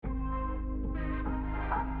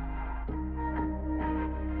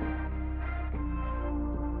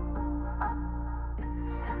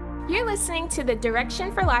You're listening to the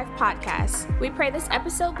Direction for Life podcast. We pray this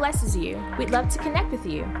episode blesses you. We'd love to connect with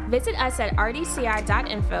you. Visit us at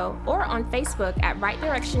rdci.info or on Facebook at Right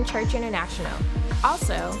Direction Church International.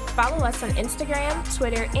 Also, follow us on Instagram,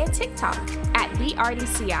 Twitter, and TikTok at the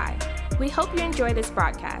RDCI. We hope you enjoy this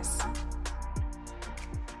broadcast.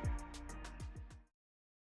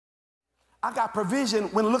 I got provision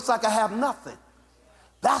when it looks like I have nothing.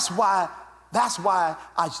 That's why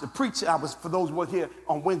I used to preach. For those who were here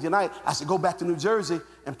on Wednesday night, I should go back to New Jersey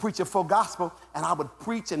and preach a full gospel, and I would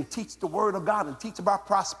preach and teach the word of God and teach about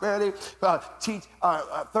prosperity, teach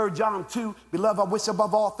 3 John 2, beloved, I wish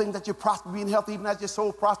above all things that you prosper, be in health, even as your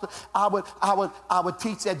soul prosper. I would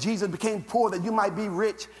teach that Jesus became poor that you might be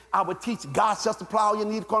rich. I would teach God shall supply all your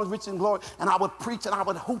need according to riches and glory, and I would preach and I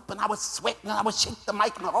would hoop and I would sweat and I would shake the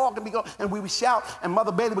mic and the organ would go, and we would shout, and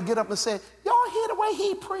Mother Bailey would get up and say, y'all hear the way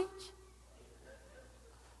he preached?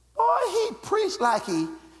 Boy, he preached like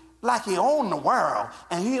he owned the world,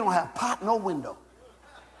 and he don't have pot no window.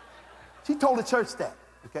 She told the church that,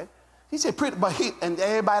 okay? He said, and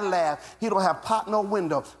everybody laughed. He don't have pot no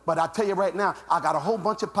window. But I tell you right now, I got a whole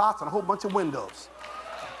bunch of pots and a whole bunch of windows,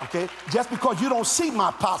 okay? Just because you don't see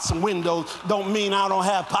my pots and windows don't mean I don't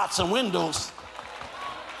have pots and windows.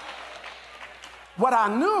 What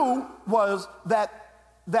I knew was that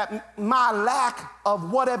my lack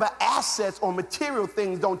of whatever assets or material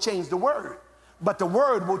things don't change the word, but the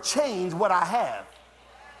word will change what I have.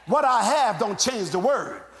 What I have don't change the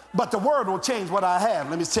word, but the word will change what I have.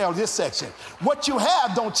 Let me tell this section. What you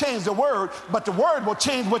have don't change the word, but the word will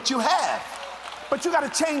change what you have. But you got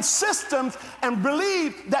to change systems and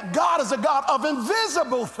believe that God is a God of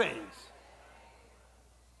invisible things.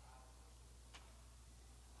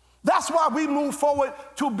 That's why we move forward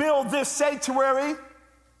to build this sanctuary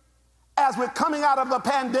as we're coming out of the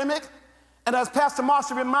pandemic, and as Pastor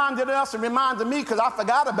Marcia reminded us and reminded me, because I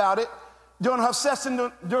forgot about it during her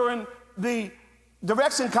session during the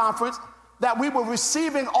Direction Conference, that we were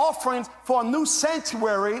receiving offerings for a new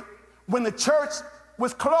sanctuary when the church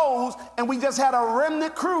was closed and we just had a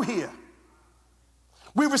remnant crew here.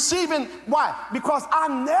 We're receiving, why? Because I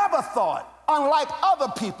never thought, unlike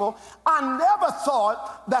other people, I never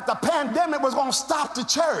thought that the pandemic was going to stop the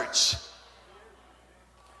church.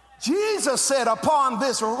 Jesus said, upon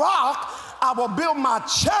this rock, I will build my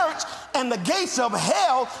church, and the gates of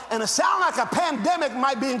hell, and it sounds like a pandemic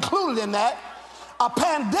might be included in that, a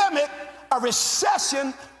pandemic, a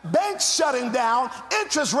recession, banks shutting down,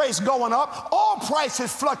 interest rates going up, oil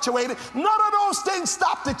prices fluctuating. None of those things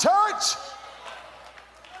stop the church.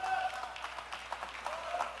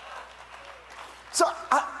 So,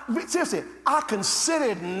 seriously, I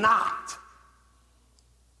considered not,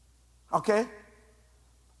 okay?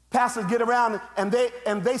 Pastors get around and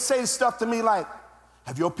they say stuff to me like,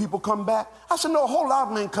 have your people come back? I said, no, a whole lot of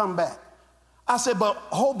them ain't come back. I said, but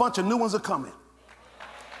a whole bunch of new ones are coming.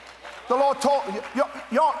 The Lord told,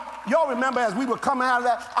 y'all remember as we were coming out of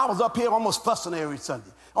that, I was up here almost fussing every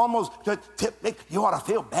Sunday. Almost, you ought to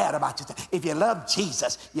feel bad about yourself. If you love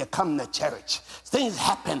Jesus, you come to church. Things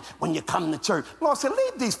happen when you come to church. The Lord said,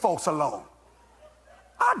 leave these folks alone.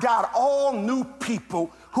 I got all new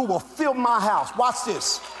people who will fill my house. Watch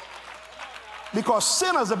this. Because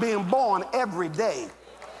sinners are being born every day.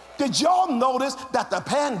 Did y'all notice that the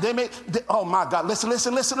pandemic, oh my God, listen.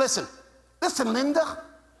 Listen, Linda.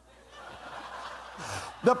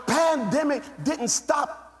 The pandemic didn't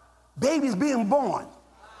stop babies being born.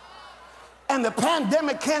 And the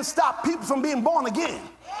pandemic can't stop people from being born again.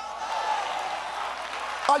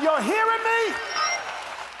 Are y'all hearing me?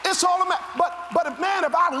 It's all a matter. But man,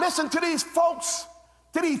 if I listen to these folks,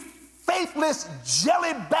 to these faithless,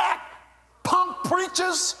 jellyback, punk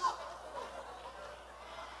preachers,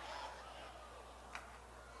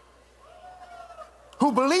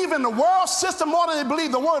 who believe in the world system more than they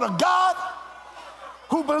believe the word of God,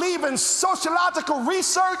 who believe in sociological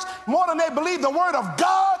research more than they believe the word of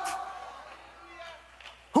God,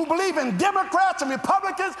 who believe in Democrats and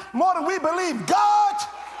Republicans more than we believe God,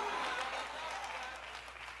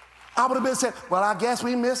 I would have been saying, well, I guess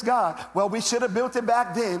we missed God. Well, we should have built it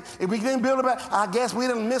back then. If we didn't build it back, I guess we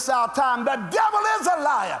didn't miss our time. The devil is a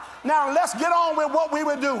liar. Now let's get on with what we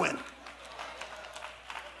were doing.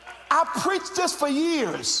 I preached this for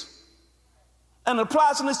years. And it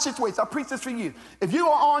applies in this situation. I preached this for years. If you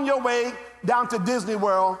are on your way down to Disney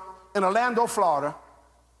World in Orlando, Florida,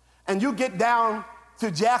 and you get down to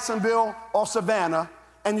Jacksonville or Savannah,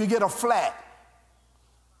 and you get a flat,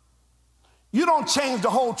 you don't change the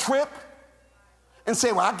whole trip and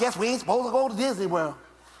say, well, I guess we ain't supposed to go to Disney World.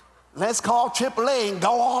 Let's call AAA and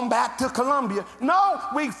go on back to Columbia. No,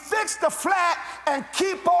 we fix the flat and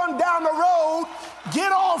keep on down the road,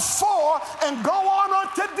 get on 4 and go on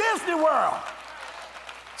to Disney World.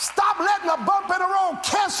 Stop letting a bump in the road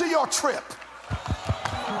cancel your trip.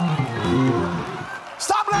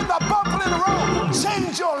 Stop letting a bump in the road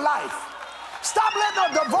change your life. Stop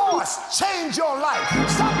letting a divorce change your life.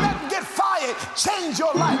 Stop letting get fired change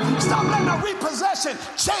your life. Stop letting a repossession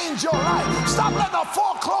change your life. Stop letting a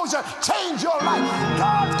foreclosure change your life.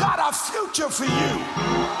 God's got a future for you.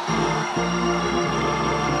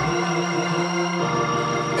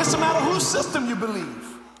 It's a matter of whose system you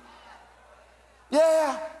believe.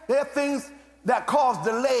 Yeah, there are things that cause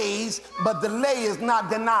delays, but delay is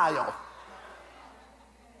not denial.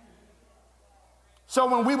 So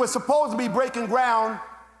when we were supposed to be breaking ground,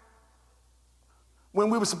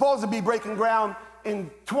 in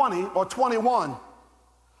 20 or 21,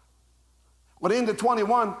 at the end of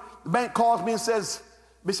 21, the bank calls me and says,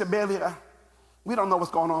 Bishop Bailey, we don't know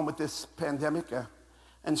what's going on with this pandemic,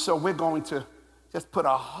 and so we're going to just put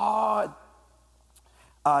a hard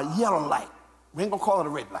yellow light. We ain't gonna call it a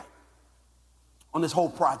red light on this whole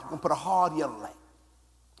project. We're gonna put a hard yellow light.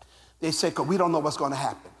 They said, because we don't know what's gonna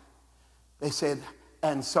happen. They said,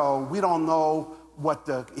 and so we don't know what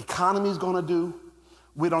the economy is going to do.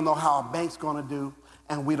 We don't know how our bank's going to do.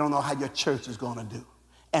 And we don't know how your church is going to do.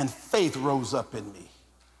 And faith rose up in me.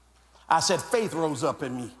 I said, faith rose up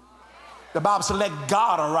in me. The Bible said, let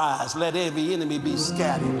God arise. Let every enemy be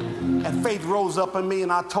scattered. And faith rose up in me.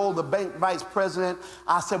 And I told the bank vice president,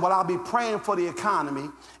 I said, well, I'll be praying for the economy.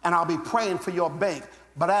 And I'll be praying for your bank.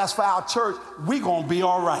 But as for our church, we're going to be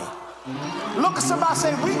all right. Look at somebody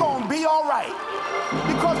say, we're going to be all right.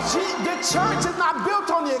 Because the church is not built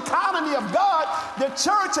on the economy of God. The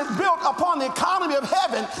church is built upon the economy of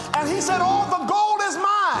heaven. And he said, all the gold is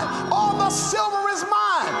mine. All the silver is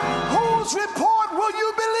mine. Whose report will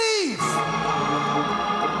you believe?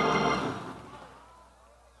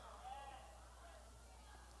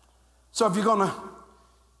 So if you're going to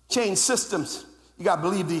change systems, you got to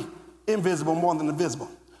believe the invisible more than the visible.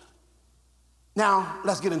 Now,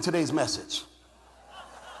 let's get into today's message.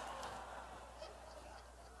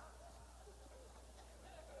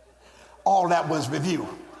 All that was review.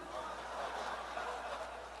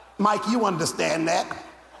 Mike, you understand that.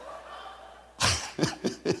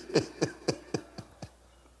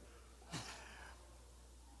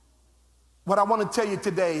 What I want to tell you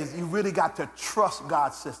today is you really got to trust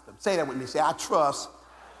God's system. Say that with me. Say, I trust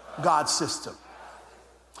God's system.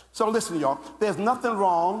 So listen, y'all. There's nothing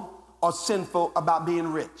wrong or sinful about being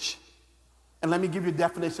rich. And let me give you a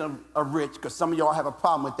definition of rich, because some of y'all have a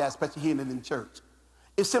problem with that, especially here in church.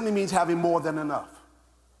 It simply means having more than enough.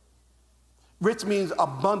 Rich means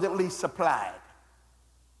abundantly supplied.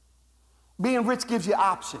 Being rich gives you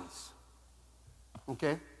options.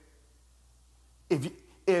 Okay? If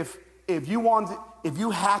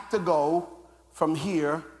you had to go from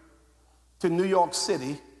here to New York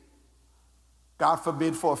City, God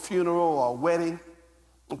forbid, for a funeral or a wedding,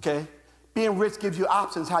 okay, being rich gives you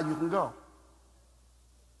options how you can go.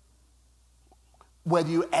 Whether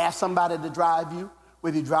you ask somebody to drive you,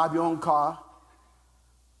 whether you drive your own car,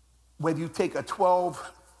 whether you take a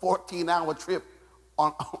 12, 14-hour trip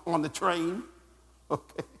on the train,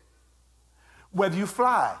 okay, whether you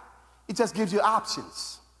fly, it just gives you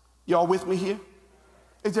options. Y'all with me here?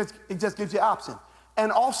 It just gives you options.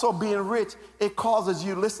 And also being rich, it causes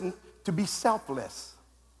you, listen, to be selfless.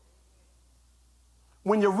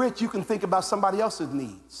 When you're rich, you can think about somebody else's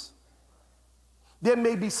needs. There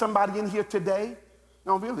may be somebody in here today,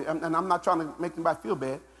 no, really, and I'm not trying to make anybody feel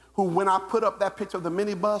bad, who when I put up that picture of the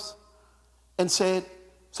minibus and said,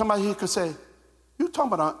 somebody here could say, you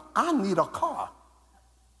talking about, I need a car.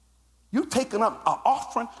 You taking up an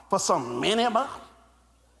offering for some minibus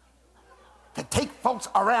to take folks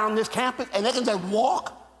around this campus and they can just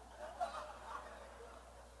walk?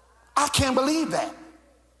 I can't believe that.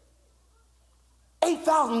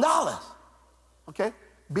 $8,000, okay?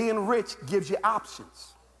 Being rich gives you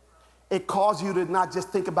options. It causes you to not just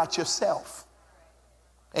think about yourself.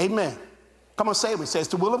 Amen. Come on, say it. It says, it's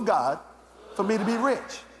the will of God for me to be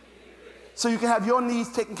rich. So you can have your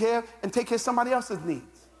needs taken care of and take care of somebody else's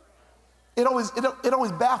needs. It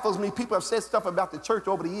always baffles me. People have said stuff about the church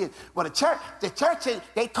over the years. Well, the church,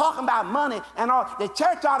 they talking about money and all. The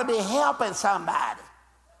church ought to be helping somebody.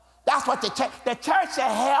 That's what the church should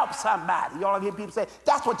help somebody. You all hear people say,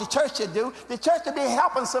 that's what the church should do. The church should be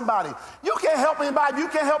helping somebody. You can't help anybody if you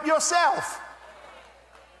can't help yourself.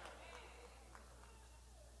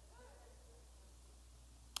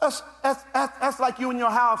 That's like you in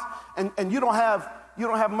your house and you don't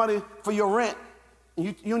have money for your rent.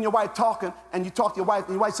 You and your wife talking, and you talk to your wife,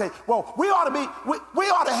 and your wife say, well, we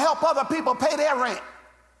ought to help other people pay their rent.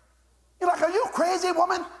 You're like, are you crazy,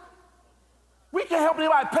 woman? We can't help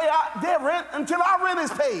anybody pay their rent until our rent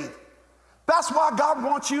is paid. That's why God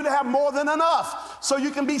wants you to have more than enough, so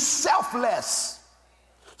you can be selfless.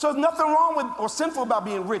 So there's nothing wrong with or sinful about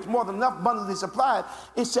being rich, more than enough abundantly supplied.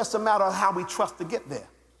 It's just a matter of how we trust to get there.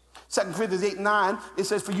 2 Corinthians 8:9, it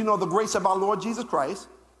says, for you know the grace of our Lord Jesus Christ,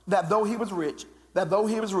 that though he was rich,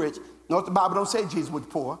 notice the Bible don't say Jesus was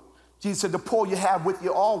poor. Jesus said, the poor you have with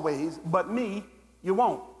you always, but me, you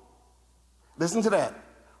won't. Listen to that.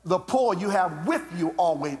 The poor you have with you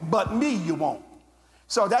always, but me, you won't.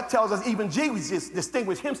 So that tells us even Jesus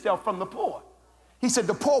distinguished himself from the poor. He said,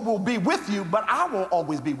 the poor will be with you, but I won't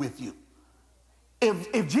always be with you.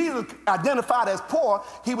 If Jesus identified as poor,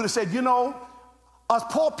 he would have said, you know, us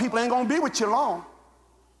poor people ain't going to be with you long.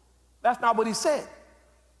 That's not what he said.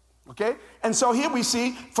 Okay? And so here we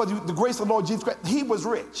see, for the grace of the Lord Jesus Christ, he was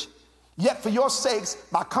rich. Yet for your sakes,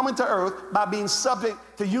 by coming to earth, by being subject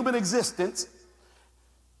to human existence,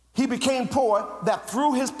 he became poor, that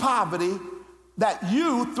through his poverty, that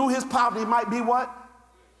you, through his poverty, might be what?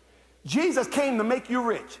 Jesus came to make you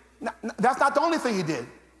rich. Now, that's not the only thing he did,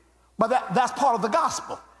 but that's part of the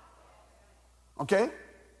gospel. Okay?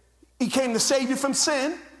 He came to save you from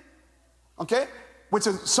sin. Okay? Which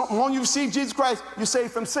is something, when you receive Jesus Christ, you're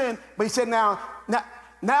saved from sin. But he said, now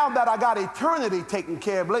that I got eternity taken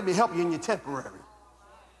care of, let me help you in your temporary.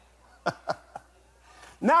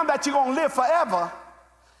 Now that you're going to live forever,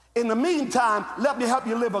 in the meantime, let me help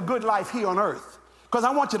you live a good life here on earth. Because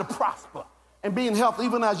I want you to prosper and be in health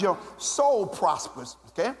even as your soul prospers.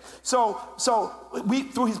 Okay? So we,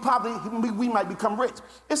 through his poverty, we might become rich.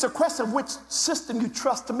 It's a question of which system you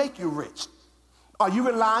trust to make you rich. Are you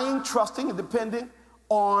relying, trusting, and depending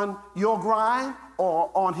on your grind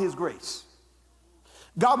or on his grace?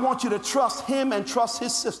 God wants you to trust him and trust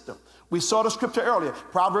his system. We saw the scripture earlier,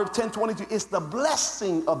 Proverbs 10:22. It's the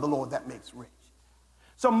blessing of the Lord that makes rich.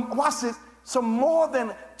 So watch this. So more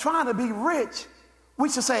than trying to be rich, we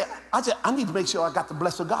should say, I need to make sure I got the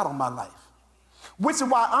blessing of God on my life. Which is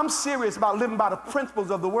why I'm serious about living by the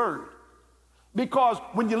principles of the word. Because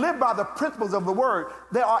when you live by the principles of the word,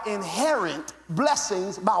 there are inherent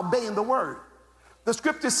blessings by obeying the word. The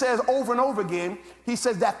scripture says over and over again, he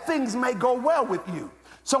says that things may go well with you.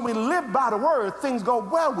 So when we live by the word, things go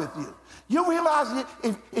well with you. You realize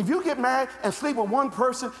if you get married and sleep with one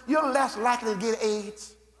person, you're less likely to get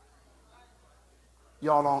AIDS.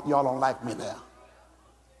 Y'all don't like me now.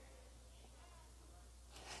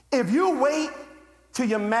 If you wait till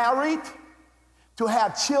you're married to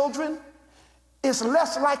have children, it's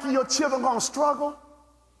less likely your children are going to struggle.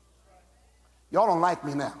 Y'all don't like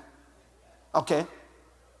me now. Okay.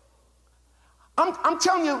 I'm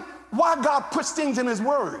telling you why God puts things in his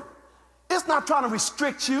word. It's not trying to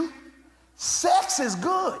restrict you. Sex is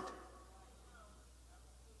good.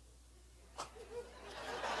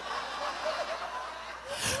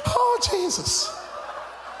 Oh, Jesus.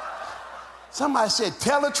 Somebody said,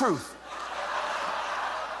 tell the truth.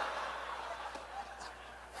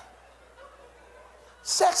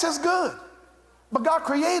 Sex is good, but God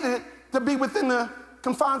created it to be within the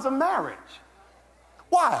confines of marriage.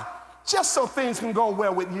 Why? Just so things can go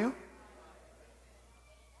well with you.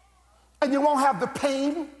 And you won't have the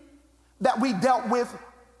pain that we dealt with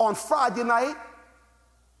on Friday night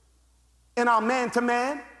in our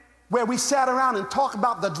man-to-man, where we sat around and talked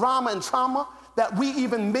about the drama and trauma that we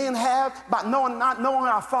even men have by not knowing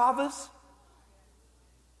our fathers.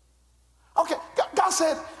 Okay, God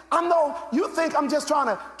said, I know you think I'm just trying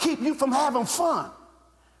to keep you from having fun.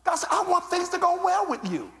 God said, I want things to go well with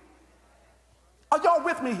you. Are y'all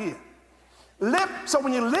with me here? So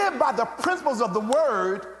when you live by the principles of the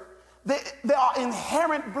word, there are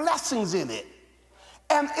inherent blessings in it.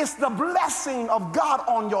 And it's the blessing of God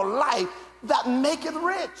on your life that make it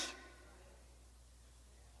rich.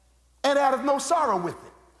 And addeth no sorrow with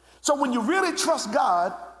it. So when you really trust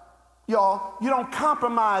God, y'all, you don't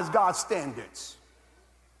compromise God's standards.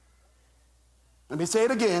 Let me say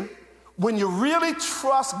it again. When you really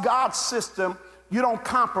trust God's system, you don't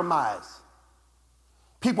compromise.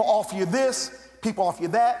 People offer you this, people offer you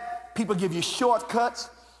that, people give you shortcuts,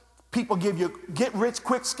 people give you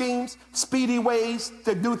get-rich-quick schemes, speedy ways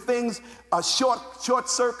to do things, short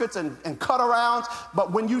circuits and cut-arounds.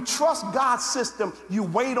 But when you trust God's system, you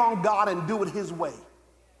wait on God and do it his way.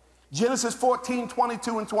 Genesis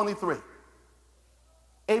 14:22 and 23.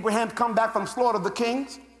 Abraham come back from slaughter of the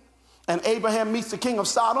kings, and Abraham meets the king of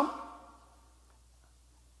Sodom.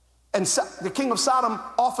 And the king of Sodom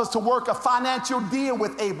offers to work a financial deal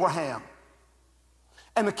with Abraham.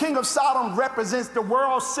 And the king of Sodom represents the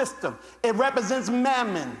world system. It represents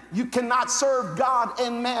mammon. You cannot serve God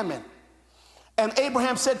and mammon. And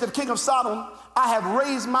Abraham said to the king of Sodom, I have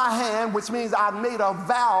raised my hand, which means I've made a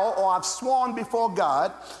vow or I've sworn before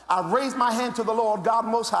God. I've raised my hand to the Lord, God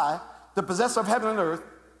Most High, the possessor of heaven and earth,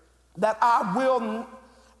 that I will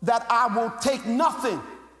take nothing,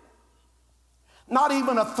 not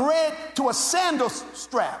even a thread to a sandal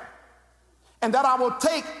strap, and that I will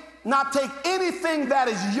not take anything that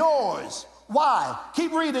is yours. Why?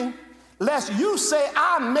 Keep reading. Lest you say,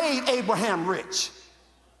 I made Abraham rich.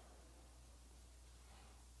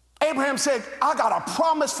 Abraham said, I got a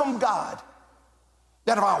promise from God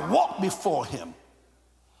that if I walk before him,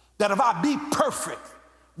 that if I be perfect,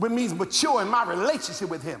 which means mature in my relationship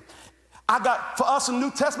with him. For us in the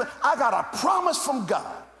New Testament, I got a promise from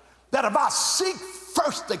God that if I seek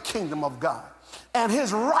first the kingdom of God and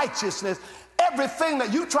his righteousness, everything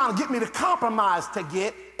that you're trying to get me to compromise to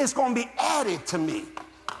get is going to be added to me.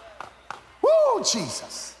 Woo,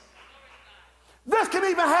 Jesus. This can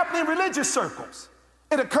even happen in religious circles.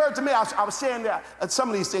 It occurred to me, I was saying that some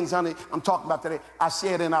of these things, honey, I'm talking about today, I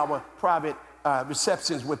shared in our private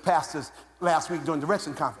receptions with pastors last week during the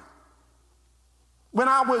Direction Conference. When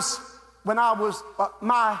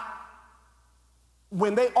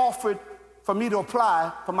they offered for me to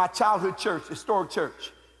apply for my childhood church, historic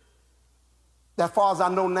church, that as far as I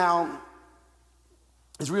know now,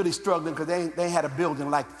 is really struggling because they had a building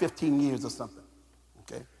like 15 years or something,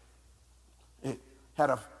 okay? It had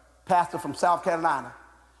a pastor from South Carolina.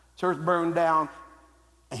 Church burned down,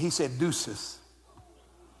 and he said, deuces.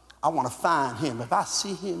 I want to find him. If I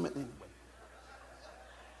see him anyway.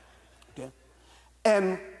 Okay?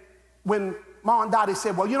 And when my Aunt Dottie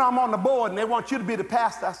said, well, you know, I'm on the board, and they want you to be the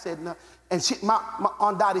pastor, I said, no. And my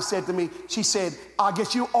Aunt Dottie said to me, she said, I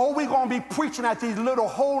guess you always going to be preaching at these little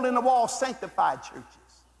hole-in-the-wall sanctified churches.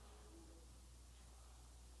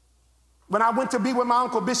 When I went to be with my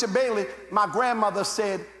uncle, Bishop Bailey, my grandmother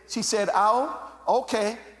said, she said, oh,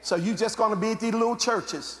 okay, so you just going to be at these little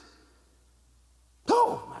churches.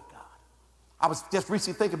 Oh, my God. I was just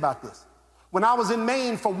recently thinking about this. When I was in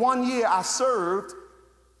Maine for 1 year, I served,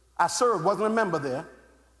 wasn't a member there,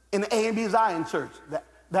 in the A&B Zion Church.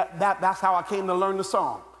 That's how I came to learn the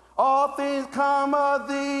song. All things come of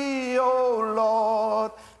thee, O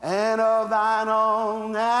Lord, and of thine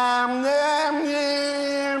own.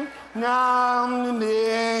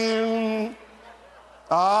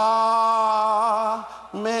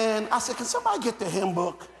 Man, I said, can somebody get the hymn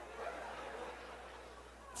book?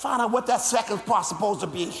 Find out what that second part's supposed to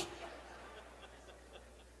be.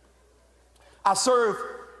 I served,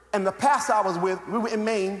 and the pastor I was with, we were in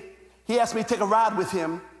Maine, he asked me to take a ride with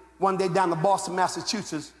him one day down to Boston,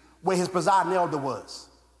 Massachusetts, where his presiding elder was.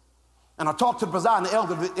 And I talked to the presiding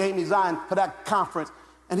elder of A&B Zion for that conference,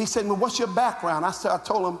 and he said, well, what's your background? I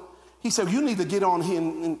told him, he said, you need to get on here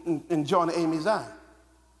and join the A&B Zion.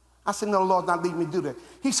 I said, no, the Lord's not leading me to do that.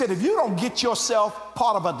 He said, if you don't get yourself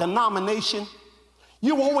part of a denomination,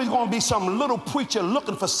 you're always going to be some little preacher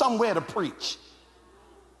looking for somewhere to preach.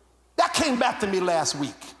 That came back to me last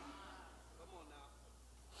week.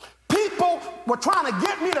 People were trying to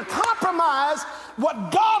get me to compromise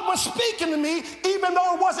what God was speaking to me, even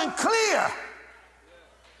though it wasn't clear.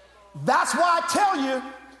 That's why I tell you,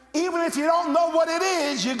 even if you don't know what it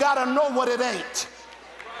is, you got to know what it ain't.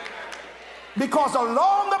 Because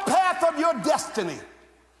along the path of your destiny,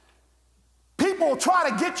 people will try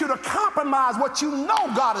to get you to compromise what you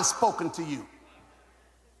know God has spoken to you.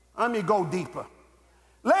 Let me go deeper.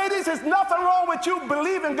 Ladies, there's nothing wrong with you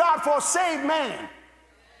believing God for a saved man.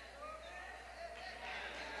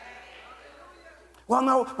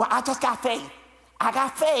 Well, I just got faith. I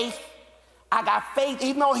got faith,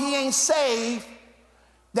 even though he ain't saved.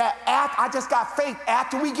 I just got faith.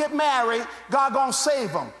 After we get married, God gonna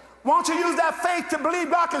save him. Why don't you use that faith to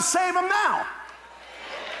believe God can save him now?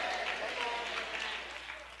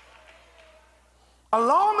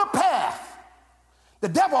 Along the path, the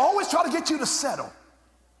devil always try to get you to settle.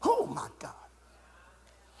 Oh, my God.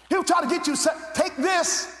 He'll try to get you to take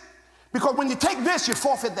this, because when you take this, you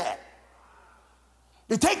forfeit that.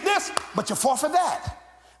 You take this, but you forfeit that.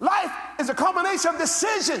 Life is a combination of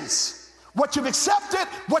decisions. What you've accepted,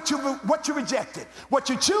 what you rejected. What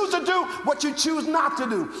you choose to do, what you choose not to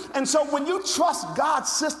do. And so when you trust God's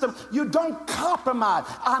system, you don't compromise.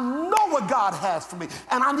 I know what God has for me,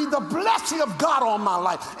 and I need the blessing of God on my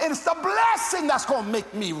life. And it's the blessing that's going to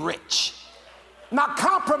make me rich. Not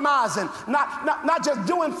compromising, not just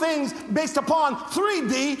doing things based upon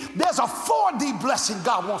 3D. There's a 4D blessing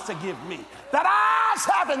God wants to give me that eyes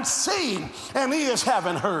haven't seen and ears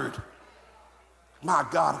haven't heard. My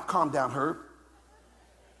God, calm down, Herb.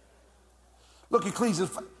 Look,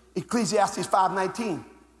 Ecclesiastes 5:19.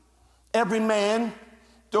 Every man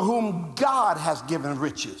to whom God has given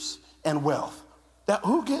riches and wealth. That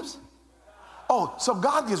who gives? Oh, so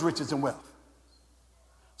God gives riches and wealth.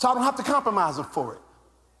 So I don't have to compromise him for it.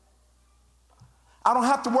 I don't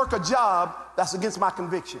have to work a job that's against my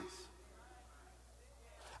convictions.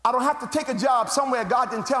 I don't have to take a job somewhere God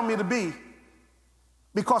didn't tell me to be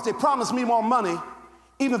because they promised me more money,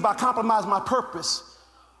 even if I compromise my purpose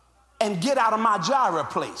and get out of my Jireh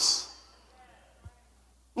place.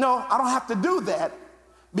 No, I don't have to do that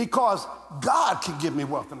because God can give me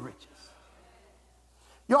wealth and riches.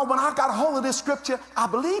 Y'all, when I got a hold of this scripture, I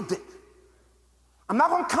believed it. I'm not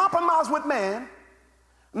going to compromise with man.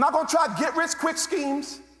 I'm not going to try get rich quick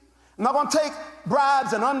schemes. I'm not going to take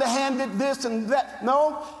bribes and underhanded this and that.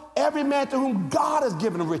 No, every man to whom God has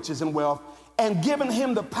given riches and wealth and given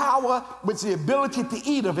him the power with the ability to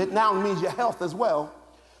eat of it, now it means your health as well,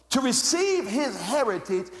 to receive his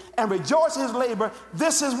heritage and rejoice in his labor.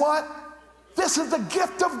 This is what? This is the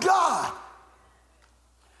gift of God.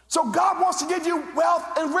 So God wants to give you wealth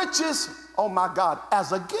and riches, oh my God,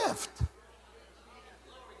 as a gift.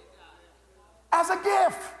 As a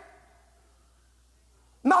gift.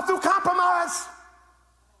 Not through compromise,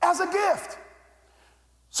 as a gift.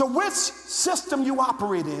 So which system you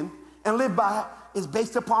operate in and live by is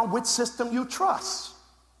based upon which system you trust.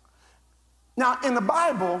 Now, in the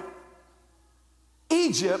Bible,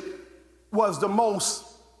 Egypt was the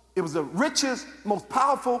richest, most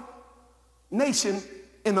powerful nation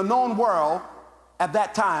in the known world at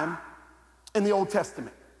that time in the Old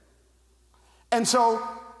Testament. And so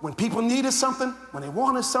when people needed something, when they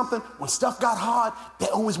wanted something, when stuff got hard, they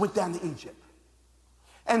always went down to Egypt.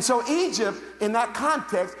 And so Egypt, in that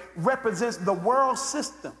context, represents the world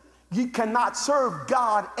system. You cannot serve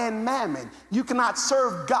God and mammon. You cannot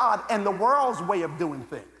serve God and the world's way of doing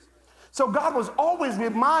things. So God was always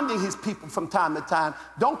reminding his people from time to time,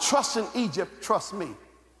 don't trust in Egypt, trust me.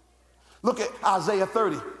 Look at Isaiah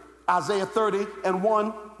 30. Isaiah 30 and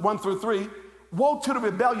 1 through 3. Woe to the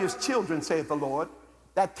rebellious children, saith the Lord,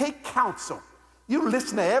 that take counsel. You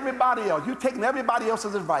listen to everybody else. You're taking everybody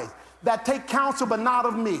else's advice. That take counsel, but not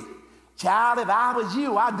of me. Child, if I was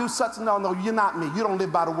you, I'd do such. No, you're not me. You don't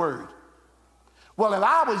live by the word. Well, if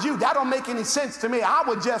I was you, that don't make any sense to me. I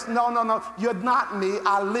would just, no, you're not me.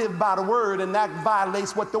 I live by the word, and that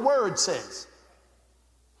violates what the word says.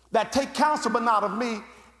 That take counsel, but not of me,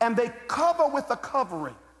 and they cover with a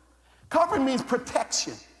covering. Covering means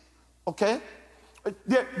protection, okay?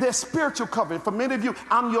 They're spiritual covering. For many of you,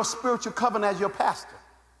 I'm your spiritual covering as your pastor.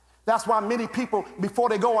 That's why many people, before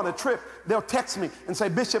they go on a trip, they'll text me and say,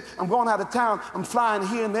 Bishop, I'm going out of town. I'm flying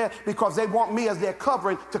here and there because they want me as their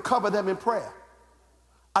covering to cover them in prayer.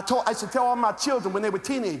 I used to tell all my children when they were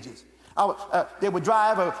teenagers, they would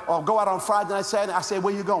drive or go out on Friday night, Saturday. I said,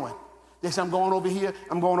 where you going? They said, I'm going over here.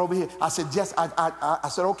 I'm going over here. I said, I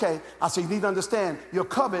said, okay. I said, you need to understand, you're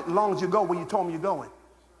covered as long as you go where you told me you're going.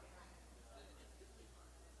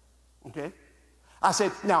 Okay? I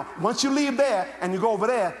said, now, once you leave there and you go over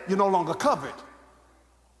there, you're no longer covered.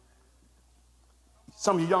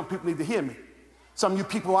 Some of you young people need to hear me. Some of you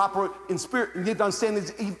people operate in spirit, and you need to understand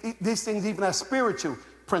these things even as spiritual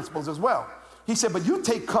principles as well. He said, but you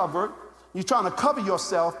take cover, you're trying to cover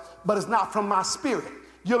yourself, but it's not from my spirit.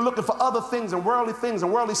 You're looking for other things and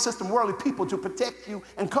worldly system, worldly people to protect you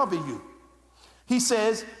and cover you. He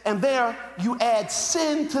says, and there you add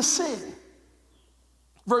sin to sin.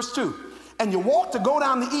 Verse 2, and you walk to go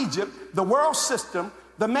down to Egypt, the world system,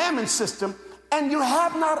 the mammon system, and you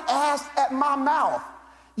have not asked at my mouth.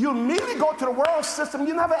 You immediately go to the world system,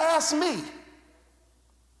 you never ask me.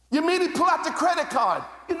 You immediately pull out the credit card,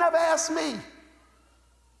 you never ask me.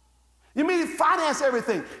 You immediately finance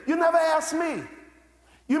everything, you never ask me.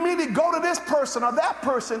 You immediately go to this person or that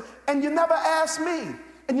person, and you never ask me.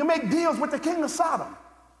 And you make deals with the king of Sodom.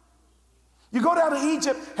 You go down to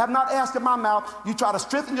Egypt, have not asked in my mouth. You try to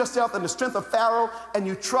strengthen yourself in the strength of Pharaoh, and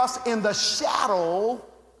you trust in the shadow.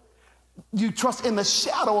 You trust in the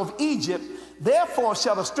shadow of Egypt. Therefore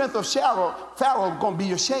shall the strength of Pharaoh going to be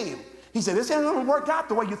your shame. He said, this ain't going to work out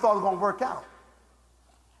the way you thought it was going to work out.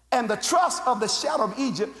 And the trust of the shadow of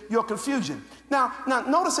Egypt, your confusion. Now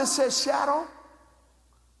notice it says shadow,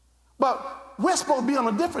 but we're supposed to be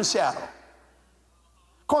on a different shadow.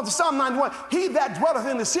 According to Psalm 91, he that dwelleth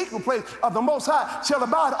in the secret place of the Most High shall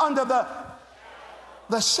abide under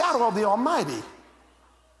the shadow of the Almighty.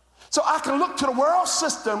 So I can look to the world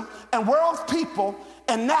system and world people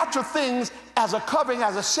and natural things as a covering,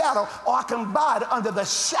 as a shadow, or I can abide under the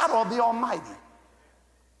shadow of the Almighty.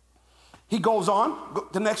 He goes on,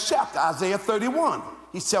 the next chapter, Isaiah 31.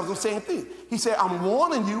 He tells the same thing. He said, I'm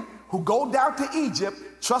warning you who go down to Egypt,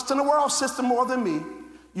 trust in the world system more than me.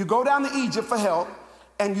 You go down to Egypt for help,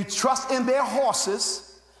 and you trust in their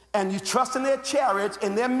horses, and you trust in their chariots,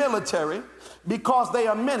 in their military, because they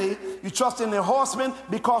are many. You trust in their horsemen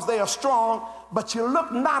because they are strong, but you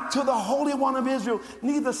look not to the Holy One of Israel,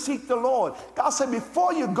 neither seek the Lord. God said,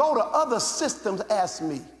 before you go to other systems, ask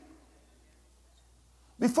me.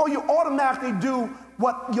 Before you automatically do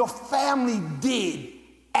what your family did,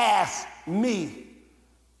 ask me.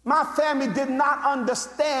 My family did not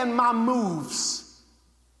understand my moves.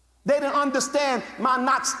 They didn't understand my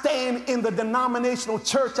not staying in the denominational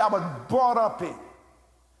church I was brought up in.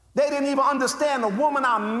 They didn't even understand the woman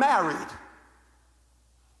I married.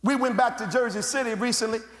 We went back to Jersey City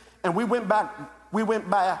recently, and we went by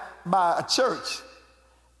a church,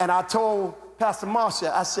 and I told Pastor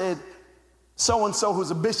Marcia, I said, so-and-so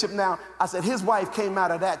who's a bishop now, I said, his wife came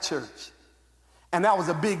out of that church. And that was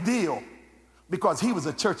a big deal because he was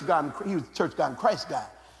a Church of God in Christ guy,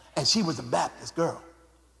 and she was a Baptist girl.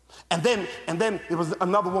 And then there was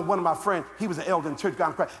another one of my friends, he was an elder in Church of God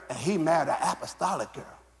in Christ, and he married an apostolic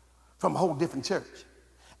girl from a whole different church.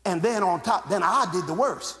 And then on top, then I did the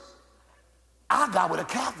worst. I got with a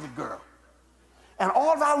Catholic girl. And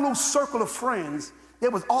all of our little circle of friends, they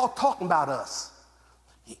was all talking about us.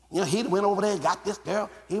 He went over there and got this girl.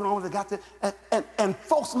 He went over there and got this. And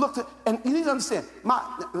folks looked at, and you need to understand,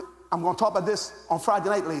 I'm going to talk about this on Friday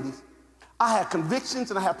night, ladies. I had convictions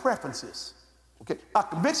and I had preferences. Okay, my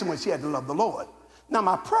conviction was she had to love the Lord. Now,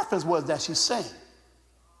 my preference was that she sang.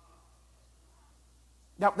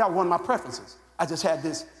 That was one of my preferences. I just had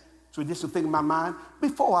this traditional thing in my mind.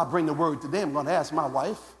 Before I bring the word today, I'm going to ask my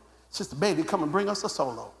wife, Sister Bailey, come and bring us a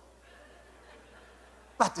solo.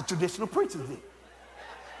 Like the traditional preachers did.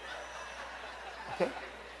 Okay?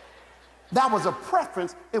 That was a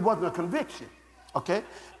preference. It wasn't a conviction. Okay?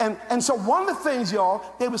 And so one of the things, y'all,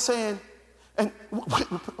 they were saying, and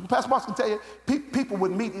Pastor Mark can tell you, people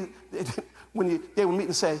would meet, they would meet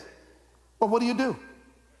and say, well, what do you do?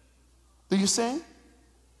 Do you sing?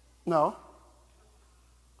 No.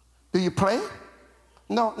 Do you play?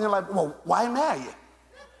 No. And they're like, well, why marry you?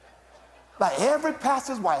 Like every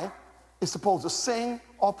pastor's wife is supposed to sing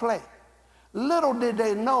or play. Little did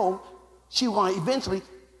they know she was going to eventually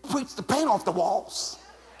preach the paint off the walls.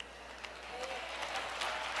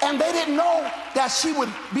 And they didn't know that she would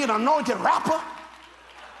be an anointed rapper.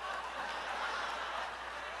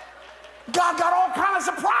 God got all kinds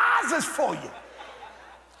of surprises for you.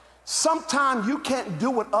 Sometimes you can't do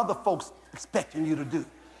what other folks expecting you to do.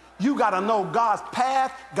 You got to know God's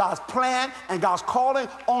path, God's plan, and God's calling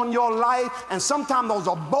on your life. And sometimes those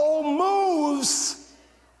are bold moves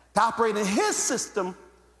to operate in his system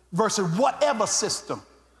versus whatever system.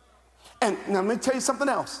 And now let me tell you something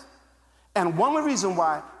else. And one of the reasons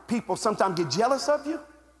why people sometimes get jealous of you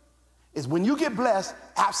is when you get blessed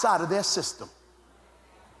outside of their system.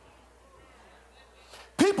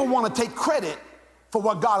 People want to take credit for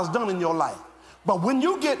what God has done in your life. But when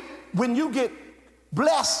you get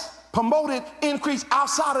blessed, promoted, increased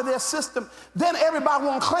outside of their system, then everybody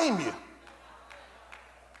won't claim you.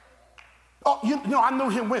 Oh, you know, I knew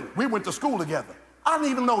him when we went to school together. I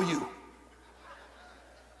didn't even know you.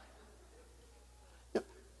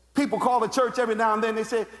 People call the church every now and then. They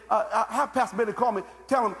say, have Pastor Billy call me.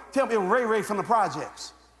 Tell him it was Ray from the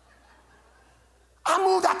projects. I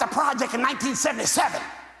moved out the project in 1977.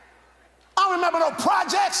 I don't remember no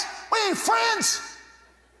projects. We ain't friends.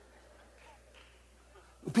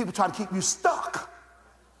 People try to keep you stuck.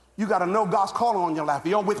 You got to know God's calling on your life.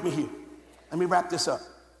 You're with me here. Let me wrap this up.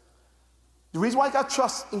 The reason why you got to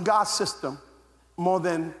trust in God's system more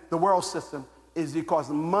than the world system is because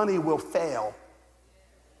money will fail.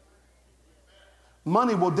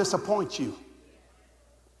 Money will disappoint you.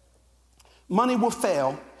 Money will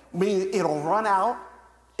fail, meaning it'll run out,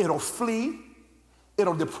 it'll flee,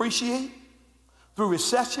 it'll depreciate through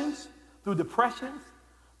recessions, through depressions,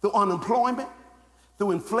 through unemployment,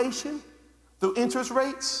 through inflation, through interest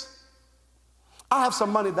rates. I have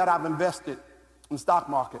some money that I've invested in the stock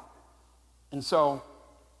market. And so,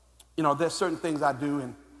 you know, there's certain things I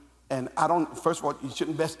do, and I don't, first of all, you shouldn't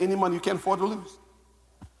invest any money you can't afford to lose.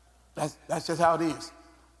 That's just how it is,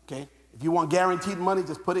 okay? If you want guaranteed money,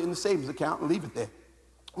 just put it in the savings account and leave it there.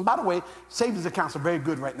 And by the way, savings accounts are very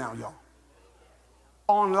good right now, y'all.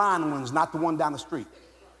 Online ones, not the one down the street,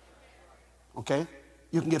 okay?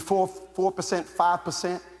 You can get 4%,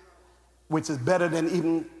 5%, which is better than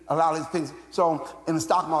even a lot of these things. So in the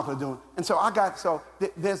stock market are doing. And so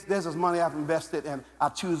there's this money I've invested, and I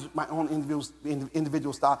choose my own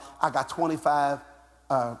individual stock. I got 25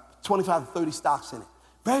 to 30 stocks in it.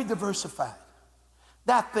 Very diversified.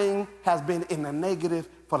 That thing has been in the negative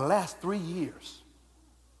for the last 3 years.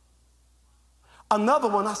 Another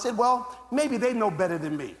one, I said, well, maybe they know better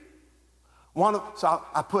than me. So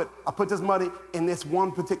I put this money in this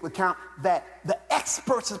one particular account that the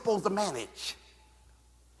experts are supposed to manage.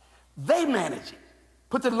 They manage it.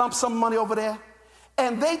 Put the lump sum money over there,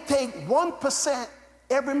 and they take 1%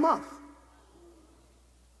 every month.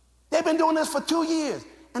 They've been doing this for 2 years,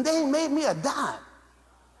 and they ain't made me a dime.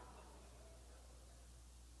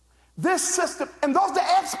 This system, and those are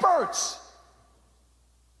the experts.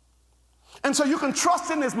 And so you can trust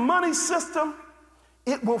in this money system.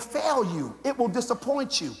 It will fail you. It will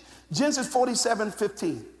disappoint you. Genesis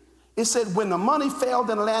 47:15. It said, when the money failed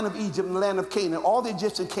in the land of Egypt and the land of Canaan, all the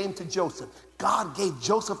Egyptians came to Joseph. God gave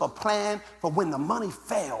Joseph a plan for when the money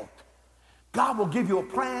failed. God will give you a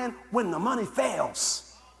plan when the money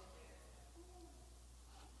fails.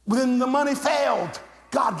 When the money failed,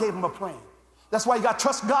 God gave him a plan. That's why you got to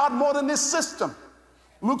trust God more than this system.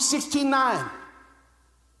 Luke 16:9.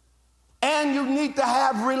 And you need to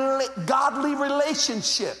have godly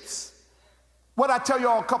relationships. What I tell you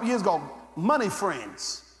all a couple years ago, money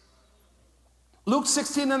friends. Luke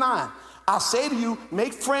 16:9. I say to you,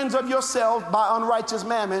 make friends of yourselves by unrighteous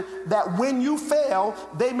mammon, that when you fail,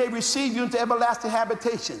 they may receive you into everlasting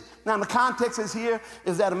habitation. Now, the context is here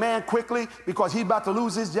is that a man quickly, because he's about to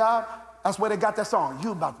lose his job, that's where they got that song,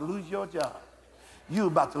 you about to lose your job. You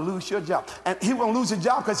about to lose your job. And he won't lose his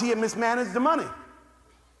job because he had mismanaged the money.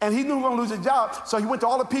 And he knew he was going to lose his job, so he went to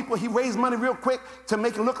all the people. He raised money real quick to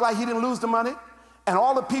make it look like he didn't lose the money. And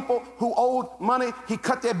all the people who owed money, he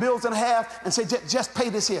cut their bills in half and said, just pay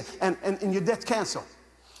this here, and your debt's canceled.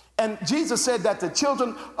 And Jesus said that the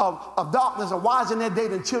children of darkness are wiser in their day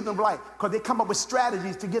than children of light, because they come up with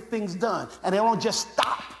strategies to get things done, and they don't just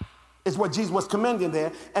stop, is what Jesus was commending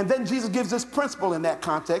there. And then Jesus gives this principle in that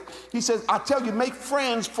context. He says, I tell you, make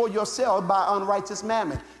friends for yourselves by unrighteous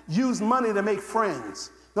mammon. Use money to make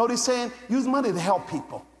friends. Know what he's saying? Use money to help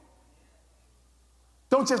people.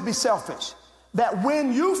 Don't just be selfish. That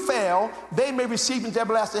when you fail, they may receive into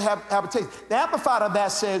everlasting habitation. The Amplified of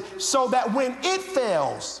that says, so that when it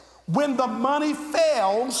fails, when the money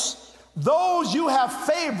fails, those you have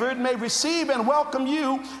favored may receive and welcome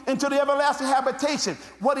you into the everlasting habitation.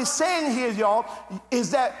 What he's saying here, y'all,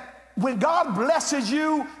 is that when God blesses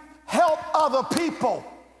you, help other people.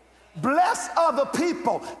 Bless other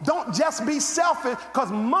people. Don't just be selfish, because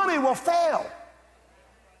money will fail.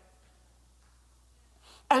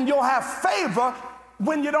 And you'll have favor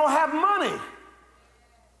when you don't have money.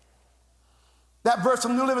 That verse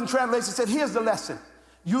from New Living Translation said, here's the lesson.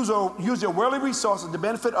 Use your worldly resources to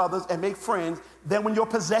benefit others and make friends. Then when your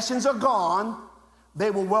possessions are gone, they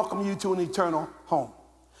will welcome you to an eternal home.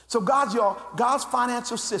 So God's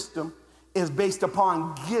financial system is based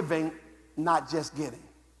upon giving, not just getting.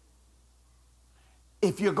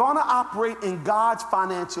 If you're going to operate in God's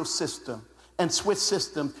financial system and switch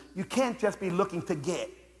systems, you can't just be looking to get.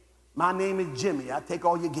 My name is Jimmy. I take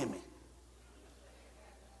all you give me.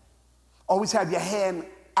 Always have your hand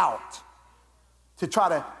out to try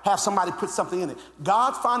to have somebody put something in it.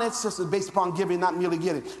 God's financial system is based upon giving, not merely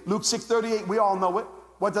getting. Luke 6:38, we all know it.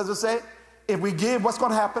 What does it say? If we give, what's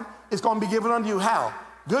going to happen? It's going to be given unto you. How?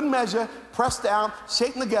 Good measure, pressed down,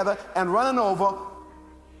 shaken together, and running over,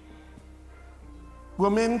 will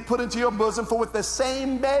men put into your bosom, for with the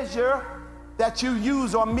same measure that you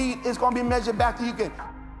use or meet, it's going to be measured back to you again.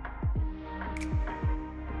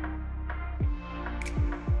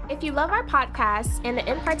 If you love our podcast and the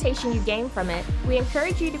impartation you gain from it, we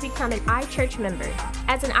encourage you to become an iChurch member.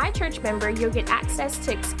 As an iChurch member, you'll get access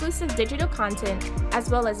to exclusive digital content, as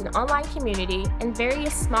well as an online community and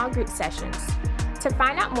various small group sessions. To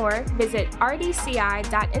find out more, visit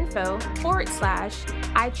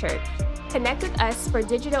rdci.info/iChurch. Connect with us for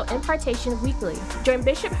digital impartation weekly. Join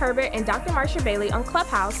Bishop Herbert and Dr. Marsha Bailey on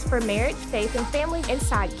Clubhouse for Marriage, Faith, and Family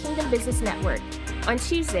Inside Kingdom Business Network on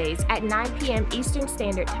Tuesdays at 9 p.m. Eastern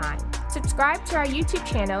Standard Time. Subscribe to our YouTube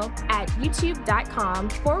channel at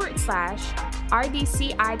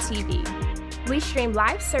youtube.com/RDCITV. We stream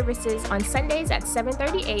live services on Sundays at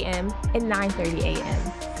 7:30 a.m. and 9:30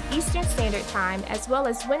 a.m. Eastern Standard Time, as well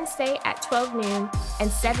as Wednesday at 12 noon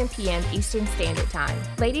and 7 p.m. Eastern Standard Time.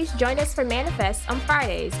 Ladies, join us for Manifest on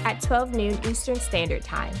Fridays at 12 noon Eastern Standard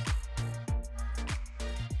Time.